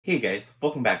Hey guys,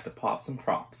 welcome back to Pops and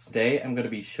Props. Today I'm going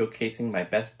to be showcasing my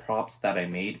best props that I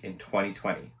made in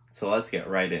 2020. So let's get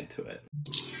right into it.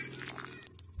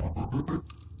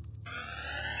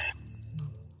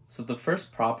 So the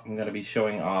first prop I'm going to be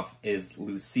showing off is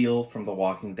Lucille from The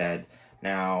Walking Dead.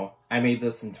 Now, I made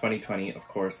this in 2020, of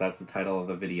course, that's the title of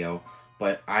the video,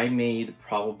 but I made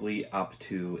probably up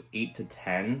to 8 to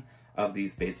 10 of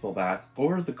these baseball bats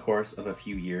over the course of a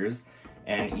few years.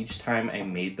 And each time I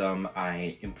made them,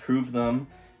 I improved them,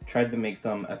 tried to make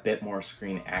them a bit more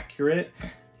screen accurate,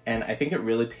 and I think it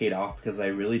really paid off because I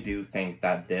really do think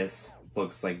that this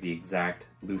looks like the exact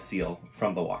Lucille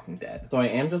from The Walking Dead. So I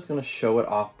am just going to show it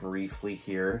off briefly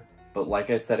here, but like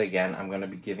I said again, I'm going to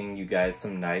be giving you guys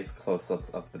some nice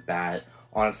close-ups of the bat.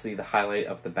 Honestly, the highlight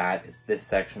of the bat is this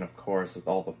section, of course, with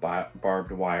all the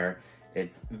barbed wire.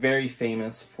 It's very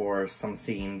famous for some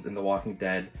scenes in The Walking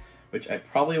Dead, which I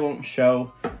probably won't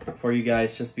show for you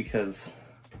guys just because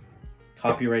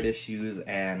copyright issues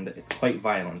and it's quite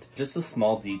violent. Just a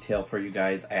small detail for you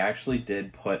guys, I actually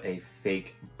did put a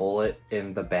fake bullet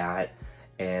in the bat,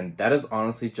 and that is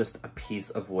honestly just a piece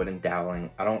of wooden doweling.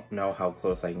 I don't know how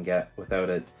close I can get without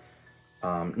it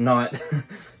not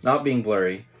being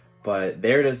blurry, but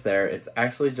there it is there. It's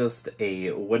actually just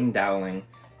a wooden doweling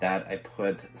that I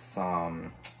put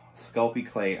some Sculpey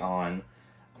clay on,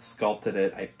 sculpted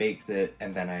it, I baked it,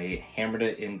 and then I hammered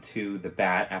it into the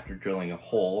bat after drilling a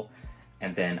hole,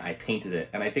 and then I painted it.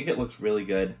 And I think it looks really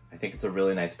good. I think it's a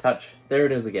really nice touch. There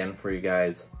it is again for you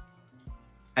guys.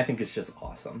 I think it's just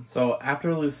awesome. So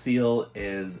after Lucille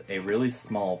is a really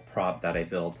small prop that I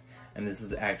built, and this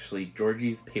is actually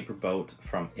Georgie's paper boat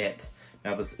from It.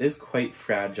 Now this is quite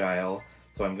fragile,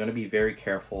 so I'm going to be very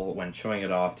careful when showing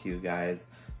it off to you guys,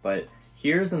 but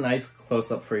here's a nice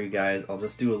close-up for you guys. I'll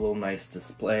just do a little nice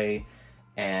display,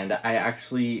 and I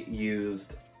actually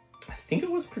used, I think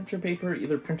it was printer paper,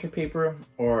 either printer paper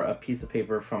or a piece of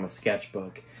paper from a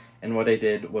sketchbook, and what I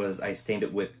did was I stained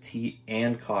it with tea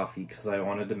and coffee because I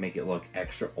wanted to make it look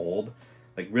extra old,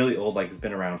 like really old, like it's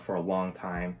been around for a long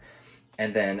time.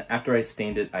 And then after I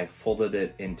stained it, I folded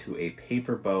it into a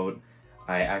paper boat.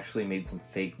 I actually made some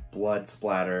fake blood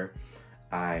splatter.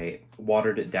 I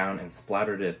watered it down and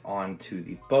splattered it onto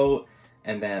the boat,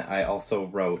 and then I also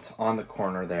wrote on the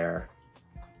corner there,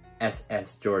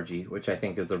 SS Georgie, which I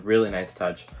think is a really nice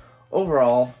touch.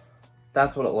 Overall,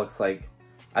 that's what it looks like.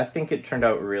 I think it turned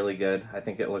out really good. I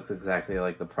think it looks exactly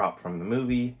like the prop from the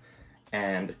movie,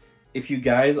 and if you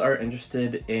guys are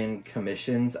interested in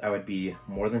commissions, I would be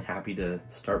more than happy to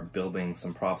start building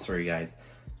some props for you guys.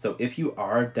 So if you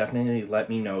are, definitely let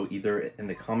me know either in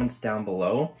the comments down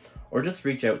below or just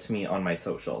reach out to me on my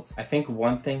socials. I think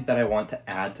one thing that I want to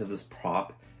add to this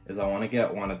prop is I want to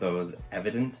get one of those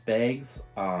evidence bags,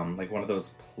 like one of those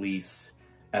police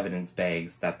evidence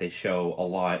bags that they show a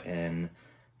lot in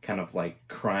kind of like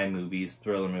crime movies,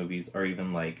 thriller movies, or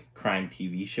even like crime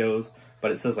TV shows,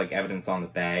 but it says like evidence on the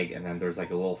bag, and then there's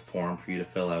like a little form for you to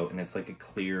fill out, and it's like a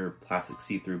clear plastic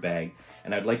see-through bag.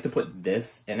 And I'd like to put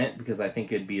this in it because I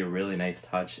think it'd be a really nice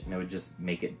touch, and it would just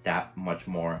make it that much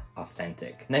more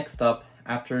authentic. Next up,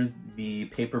 after the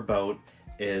paper boat,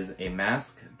 is a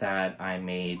mask that I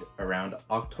made around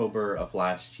October of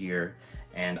last year,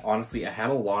 and honestly I had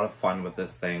a lot of fun with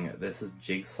this thing. This is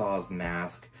Jigsaw's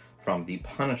mask from The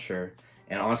Punisher,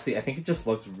 and honestly I think it just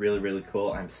looks really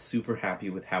cool. I'm super happy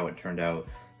with how it turned out.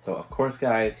 So of course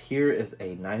guys, here is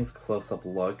a nice close-up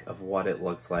look of what it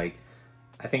looks like.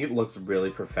 I think it looks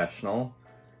really professional,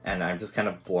 and I'm just kind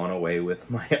of blown away with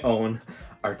my own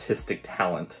artistic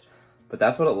talent. But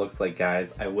that's what it looks like,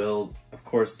 guys. I will of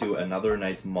course do another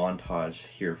nice montage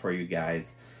here for you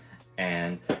guys.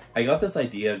 And I got this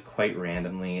idea quite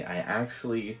randomly. I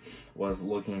actually was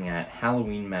looking at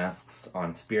Halloween masks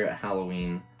on Spirit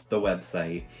Halloween, the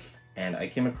website, and I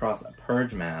came across a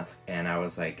Purge mask, and I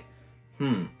was like,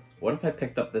 what if I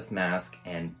picked up this mask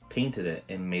and painted it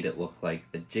and made it look like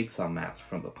the Jigsaw mask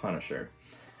from The Punisher?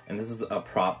 And this is a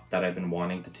prop that I've been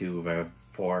wanting to do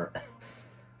for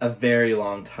a very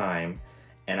long time,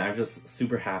 and I'm just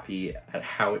super happy at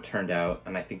how it turned out,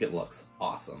 and I think it looks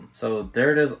awesome. So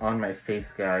there it is on my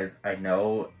face, guys. I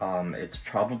know it's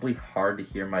probably hard to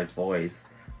hear my voice,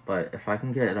 but if I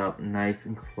can get it up nice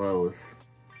and close,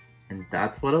 and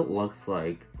that's what it looks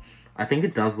like. I think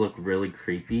it does look really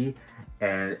creepy,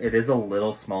 and it is a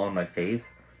little small in my face,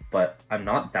 but I'm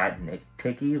not that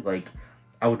nitpicky. Like,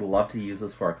 I would love to use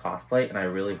this for a cosplay, and I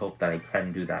really hope that I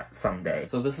can do that someday.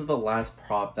 So this is the last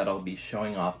prop that I'll be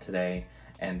showing off today,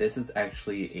 and this is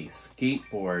actually a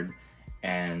skateboard,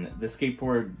 and this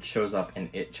skateboard shows up in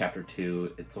It Chapter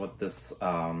 2. It's with this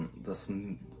this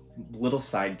little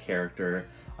side character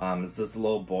It's this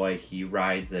little boy, he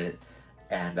rides it,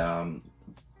 and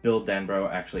Bill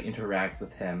Denbrough actually interacts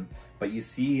with him. But you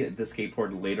see the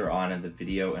skateboard later on in the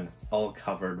video and it's all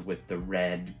covered with the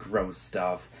red, gross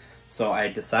stuff. So I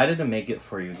decided to make it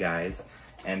for you guys.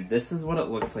 And this is what it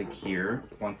looks like here.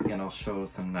 Once again, I'll show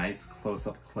some nice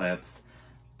close-up clips.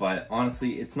 But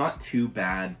honestly, it's not too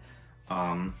bad.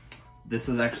 This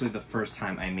is actually the first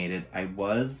time I made it. I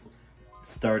was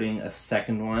starting a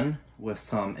second one with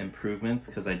some improvements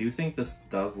because I do think this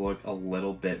does look a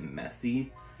little bit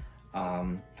messy.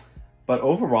 But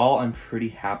overall, I'm pretty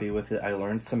happy with it. I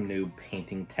learned some new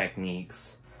painting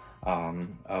techniques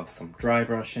of some dry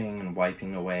brushing and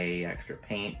wiping away extra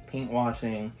paint, paint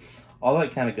washing, all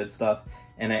that kind of good stuff.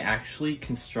 And I actually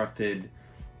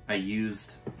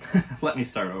let me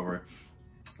start over.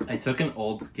 I took an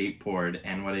old skateboard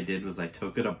and what I did was I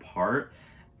took it apart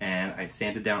and I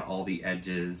sanded down all the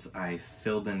edges. I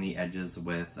filled in the edges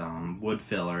with wood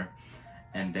filler,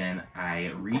 and then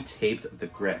I retaped the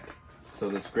grip. So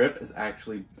this grip is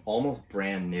actually almost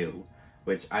brand new,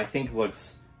 which I think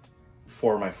looks,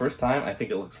 for my first time, I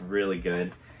think it looks really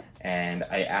good. And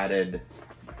I added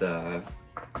the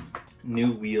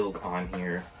new wheels on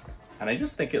here, and I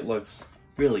just think it looks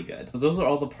really good. So those are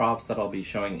all the props that I'll be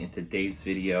showing in today's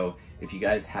video. If you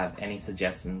guys have any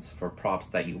suggestions for props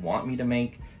that you want me to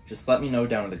make, just let me know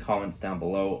down in the comments down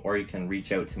below, or you can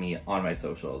reach out to me on my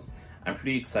socials. I'm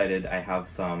pretty excited. I have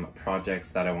some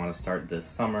projects that I want to start this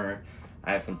summer.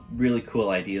 I have some really cool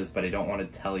ideas, but I don't want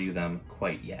to tell you them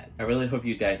quite yet. I really hope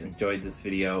you guys enjoyed this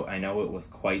video. I know it was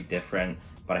quite different,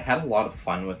 but I had a lot of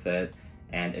fun with it.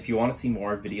 And if you want to see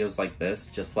more videos like this,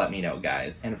 just let me know,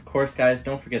 guys. And of course, guys,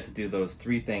 don't forget to do those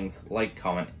 3 things: like,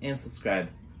 comment, and subscribe.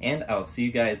 And I'll see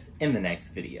you guys in the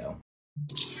next video.